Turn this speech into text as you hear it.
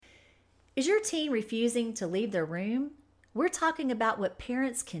Is your teen refusing to leave their room? We're talking about what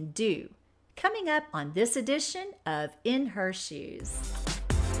parents can do. Coming up on this edition of In Her Shoes.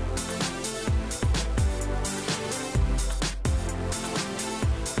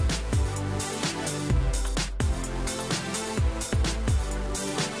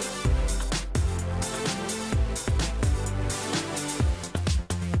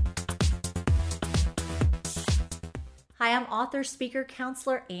 Hi, I'm author, speaker,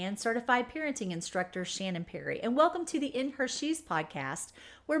 counselor, and certified parenting instructor Shannon Perry, and welcome to the In Her Shoes podcast,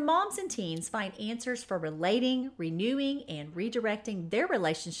 where moms and teens find answers for relating, renewing, and redirecting their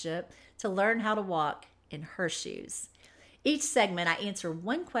relationship to learn how to walk in her shoes. Each segment, I answer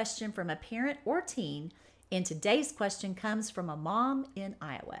one question from a parent or teen, and today's question comes from a mom in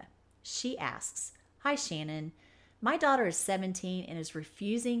Iowa. She asks, "Hi, Shannon. My daughter is 17 and is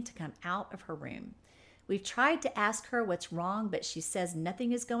refusing to come out of her room. We've tried to ask her what's wrong, but she says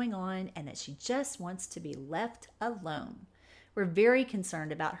nothing is going on and that she just wants to be left alone. We're very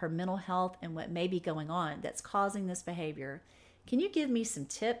concerned about her mental health and what may be going on that's causing this behavior. Can you give me some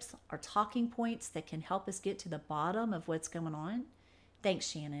tips or talking points that can help us get to the bottom of what's going on? Thanks,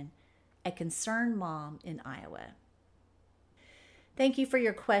 Shannon, a concerned mom in Iowa." Thank you for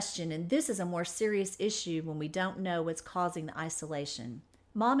your question, and this is a more serious issue when we don't know what's causing the isolation.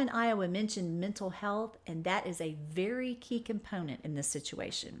 Mom in Iowa mentioned mental health, and that is a very key component in this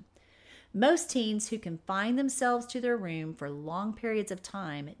situation. Most teens who confine themselves to their room for long periods of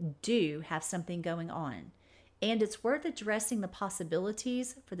time do have something going on, and it's worth addressing the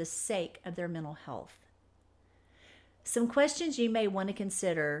possibilities for the sake of their mental health. Some questions you may want to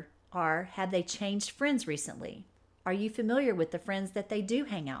consider are, have they changed friends recently? Are you familiar with the friends that they do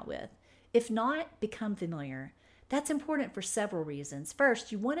hang out with? If not, become familiar. That's important for several reasons.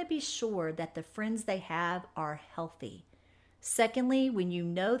 First, you want to be sure that the friends they have are healthy. Secondly, when you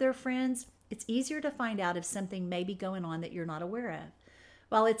know their friends, it's easier to find out if something may be going on that you're not aware of.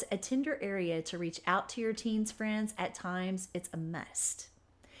 While it's a tender area to reach out to your teen's friends, at times it's a must.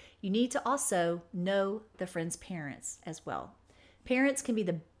 You need to also know the friend's parents as well. Parents can be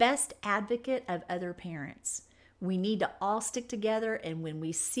the best advocate of other parents. We need to all stick together, and when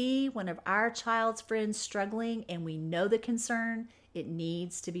we see one of our child's friends struggling and we know the concern, it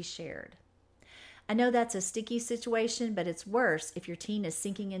needs to be shared. I know that's a sticky situation, but it's worse if your teen is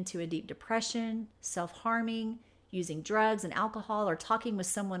sinking into a deep depression, self-harming, using drugs and alcohol, or talking with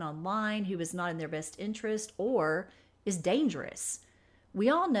someone online who is not in their best interest or is dangerous. We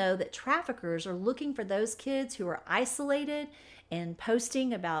all know that traffickers are looking for those kids who are isolated and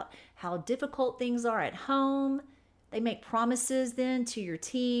posting about how difficult things are at home. They make promises then to your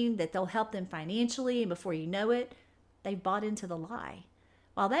teen that they'll help them financially, and before you know it, they've bought into the lie.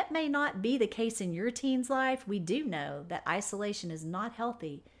 While that may not be the case in your teen's life, we do know that isolation is not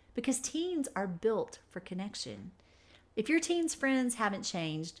healthy because teens are built for connection. If your teen's friends haven't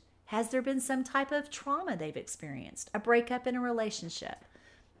changed, has there been some type of trauma they've experienced, a breakup in a relationship,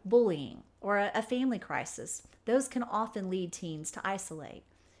 bullying, or a family crisis? Those can often lead teens to isolate.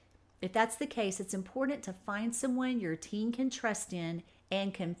 If that's the case, it's important to find someone your teen can trust in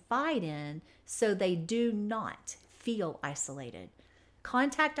and confide in so they do not feel isolated.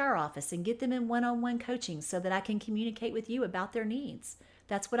 Contact our office and get them in one-on-one coaching so that I can communicate with you about their needs.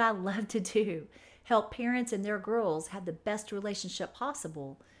 That's what I love to do, help parents and their girls have the best relationship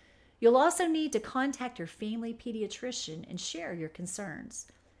possible. You'll also need to contact your family pediatrician and share your concerns.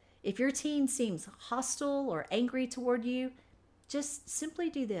 If your teen seems hostile or angry toward you, just simply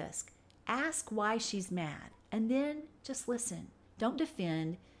do this. Ask why she's mad, and then just listen. Don't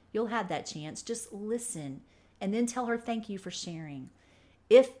defend. You'll have that chance. Just listen, and then tell her thank you for sharing.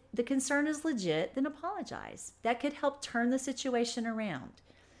 If the concern is legit, then apologize. That could help turn the situation around.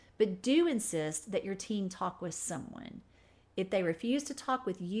 But do insist that your teen talk with someone. If they refuse to talk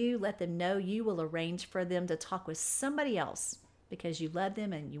with you, let them know you will arrange for them to talk with somebody else because you love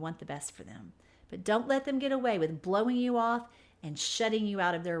them and you want the best for them. But don't let them get away with blowing you off and shutting you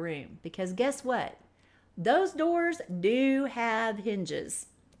out of their room, because guess what? Those doors do have hinges.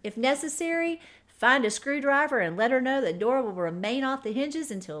 If necessary, find a screwdriver and let her know the door will remain off the hinges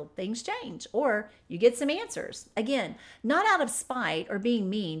until things change or you get some answers. Again, not out of spite or being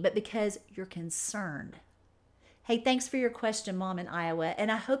mean, but because you're concerned. Hey, thanks for your question, Mom in Iowa,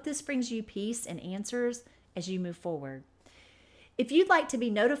 and I hope this brings you peace and answers as you move forward. If you'd like to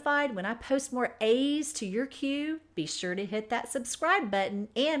be notified when I post more A's to your queue, be sure to hit that subscribe button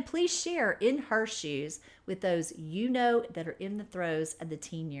and please share In Her Shoes with those you know that are in the throes of the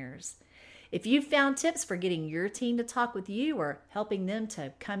teen years. If you've found tips for getting your teen to talk with you or helping them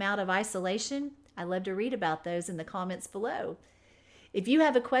to come out of isolation, I'd love to read about those in the comments below. If you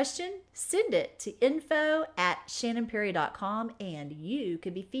have a question, send it to info@shannonperry.com and you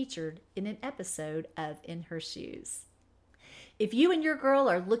could be featured in an episode of In Her Shoes. If you and your girl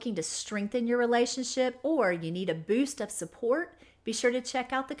are looking to strengthen your relationship or you need a boost of support, be sure to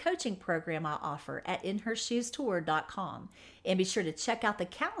check out the coaching program I offer at inhershoestour.com. And be sure to check out the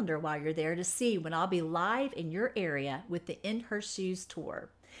calendar while you're there to see when I'll be live in your area with the In Her Shoes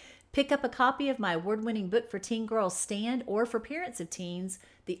Tour. Pick up a copy of my award-winning book for teen girls, Stand, or for parents of teens,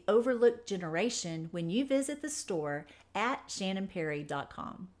 The Overlooked Generation, when you visit the store at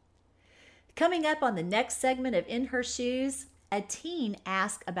shannonperry.com. Coming up on the next segment of In Her Shoes, a teen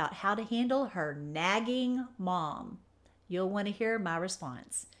asked about how to handle her nagging mom. You'll want to hear my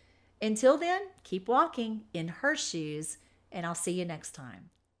response. Until then, keep walking in her shoes, and I'll see you next time.